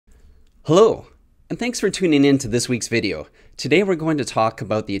Hello, and thanks for tuning in to this week's video. Today we're going to talk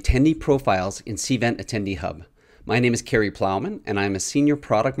about the attendee profiles in Cvent Attendee Hub. My name is Kerry Plowman, and I'm a Senior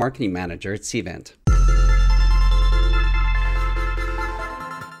Product Marketing Manager at Cvent.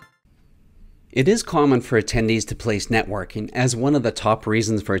 It is common for attendees to place networking as one of the top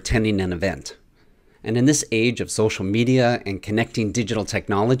reasons for attending an event. And in this age of social media and connecting digital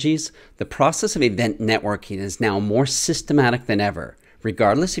technologies, the process of event networking is now more systematic than ever,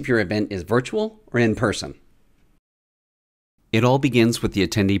 regardless if your event is virtual or in person. It all begins with the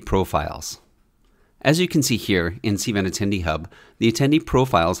attendee profiles. As you can see here in Cvent Attendee Hub, the attendee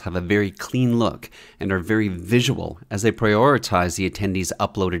profiles have a very clean look and are very visual as they prioritize the attendee's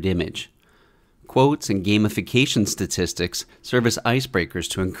uploaded image. Quotes and gamification statistics serve as icebreakers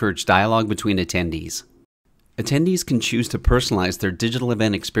to encourage dialogue between attendees. Attendees can choose to personalize their digital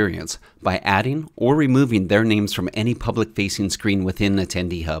event experience by adding or removing their names from any public-facing screen within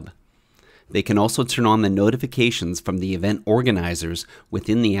Attendee Hub. They can also turn on the notifications from the event organizers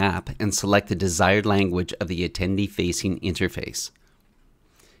within the app and select the desired language of the attendee-facing interface.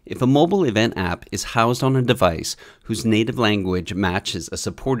 If a mobile event app is housed on a device whose native language matches a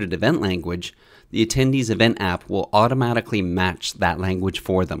supported event language, the attendee's event app will automatically match that language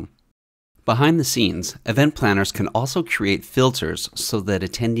for them. Behind the scenes, event planners can also create filters so that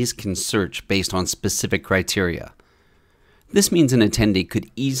attendees can search based on specific criteria. This means an attendee could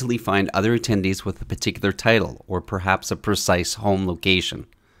easily find other attendees with a particular title or perhaps a precise home location.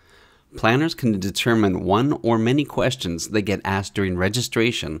 Planners can determine one or many questions that get asked during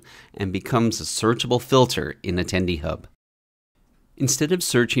registration and becomes a searchable filter in Attendee Hub. Instead of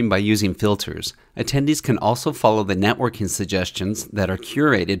searching by using filters, attendees can also follow the networking suggestions that are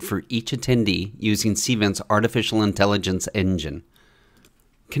curated for each attendee using Cvent's artificial intelligence engine.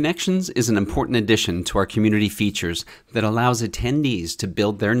 Connections is an important addition to our community features that allows attendees to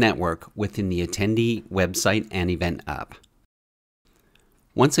build their network within the attendee website and event app.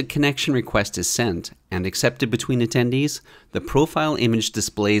 Once a connection request is sent and accepted between attendees, the profile image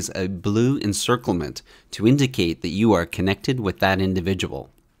displays a blue encirclement to indicate that you are connected with that individual.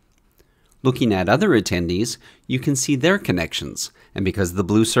 Looking at other attendees, you can see their connections, and because of the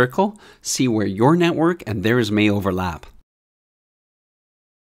blue circle, see where your network and theirs may overlap.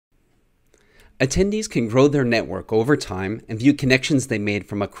 Attendees can grow their network over time and view connections they made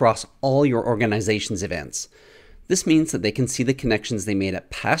from across all your organization's events. This means that they can see the connections they made at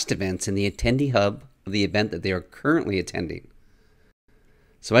past events in the Attendee Hub of the event that they are currently attending.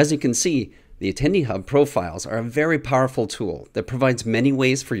 So as you can see, the Attendee Hub profiles are a very powerful tool that provides many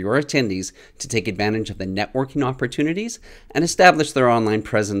ways for your attendees to take advantage of the networking opportunities and establish their online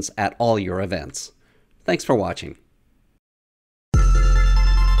presence at all your events. Thanks for watching.